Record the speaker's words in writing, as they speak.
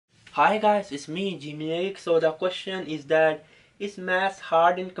Hi guys, it's me, Geek. So the question is that is maths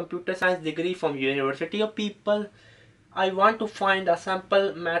hard in computer science degree from University of People? I want to find a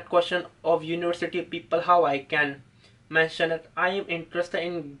sample math question of University of People how I can mention that I am interested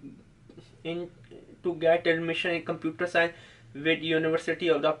in to get admission in computer science with University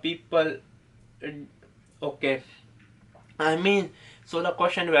of the People. Okay. I mean, so the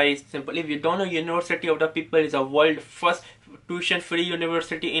question very simple. If you don't know, University of the People is a world first tuition-free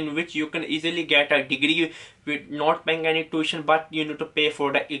university in which you can easily get a degree with not paying any tuition, but you need to pay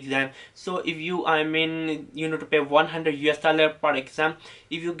for the exam. So if you, you need to pay $100 per exam.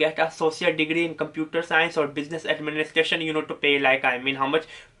 If you get a associate degree in computer science or business administration, you need to pay like, how much?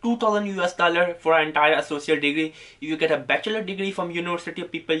 $2,000 for an entire associate degree. If you get a bachelor degree from University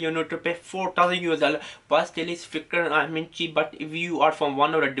of People, you need to pay $4,000. But still it's cheap. But if you are from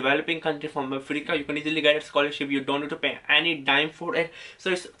one of the developing country from Africa, you can easily get a scholarship. You don't need to pay any dime for it.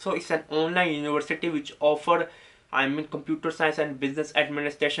 So it's an online university which offer computer science and business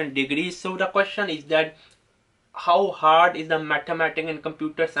administration degrees. So the question is that how hard is the mathematics and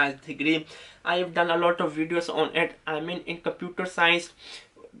computer science degree? I have done a lot of videos on it. In computer science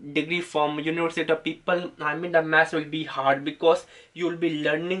degree from University of People, the maths will be hard because you will be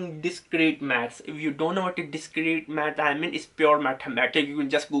learning discrete maths. If you don't know what is discrete math, it's pure mathematics. You can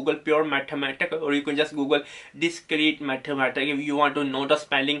just Google pure mathematics, or you can just Google discrete mathematics. If you want to know the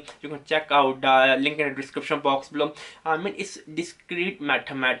spelling, you can check out the link in the description box below. It's discrete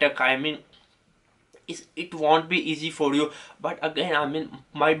mathematics. It won't be easy for you, but again,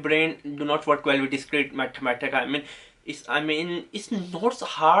 my brain do not work well with discrete mathematics. It's not so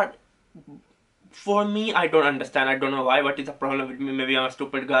hard for me. I don't understand. I don't know why. What is the problem with me? Maybe I'm a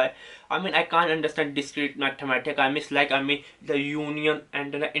stupid guy. I can't understand discrete mathematics. It's like the union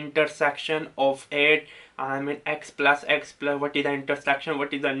and the intersection of it. X plus x plus. What is the intersection?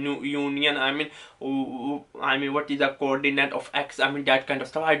 What is the new union? What is the coordinate of x? That kind of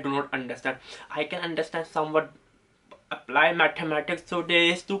stuff. I do not understand. I can understand somewhat apply mathematics. So there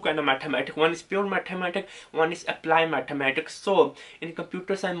is two kind of mathematics. One is pure mathematics, one is apply mathematics. So in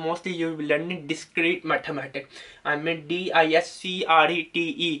computer science mostly you will be learning discrete mathematics. DISCRETE,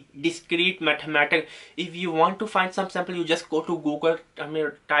 discrete mathematics. If you want to find some sample, you just go to Google,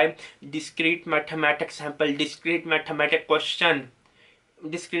 type discrete mathematics sample, discrete mathematics question.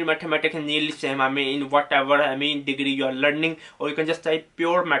 Discrete mathematics is nearly same. In whatever degree you are learning, or you can just type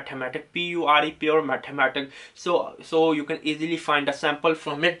pure mathematics, PURE, pure mathematics. So you can easily find a sample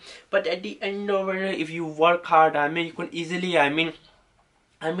from it. But at the end of it, if you work hard, you can easily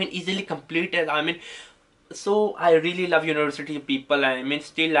easily complete it. So I really love University People.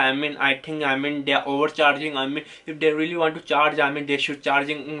 Still I think they are overcharging. If they really want to charge, they should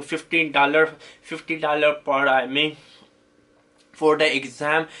charging $50 per for the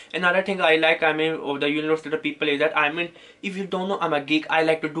exam. Another thing I like of the University of People is that if you don't know, I'm a geek. I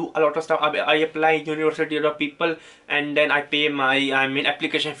like to do a lot of stuff. I apply University of People, and then I pay my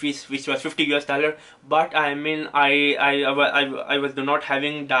application fees, which was $50. But I was not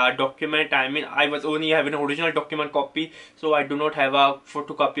having the document. I was only having an original document copy, so I do not have a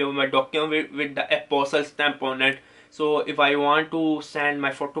photocopy of my document with the apostle stamp on it. So if I want to send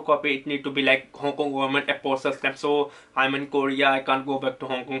my photocopy, it need to be like Hong Kong government apostle stamp. So I'm in Korea, I can't go back to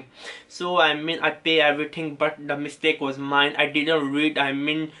Hong Kong. So I pay everything, but the mistake was mine. I didn't read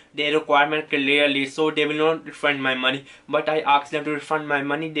their requirement clearly, so they will not refund my money. But I asked them to refund my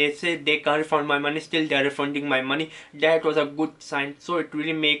money. They said they can't refund my money. Still they're refunding my money. That was a good sign. So it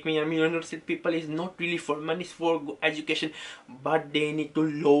really make me, University People is not really for money, it's for education, but they need to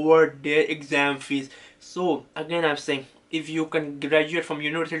lower their exam fees. So again, I'm saying, if you can graduate from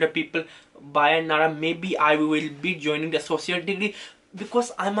University of People by another, maybe I will be joining the associate degree,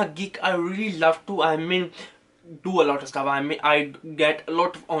 because I'm a geek. I really love to do a lot of stuff. I get a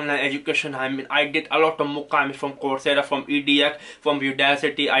lot of online education. I did a lot of MOOC. From Coursera, from EDX, from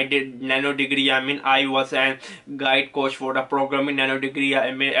Udacity. I did nano degree. I was a guide coach for the programming nano degree.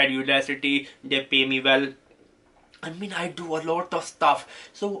 At Udacity, they pay me well. I do a lot of stuff.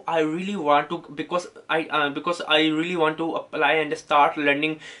 So I really want to, because I really want to apply and start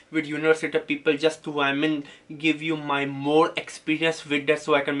learning with University of People, just to give you my more experience with that,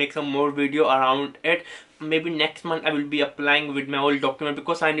 so I can make some more video around it. Maybe next month I will be applying with my old document,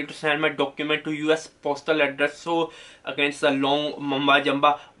 because I need to send my document to US postal address. So against the long mamba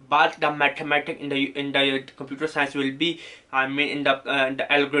jamba, but the mathematics in the computer science will be in the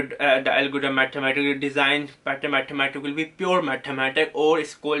algorithm mathematical design pattern mathematics will be pure mathematics, or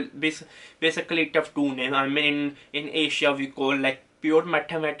it's called basically tough two name. In Asia we call like pure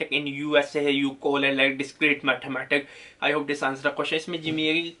mathematics in USA you call it like discrete mathematics. I hope this answers the question. It's me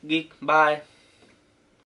Jimmy Geek. Bye.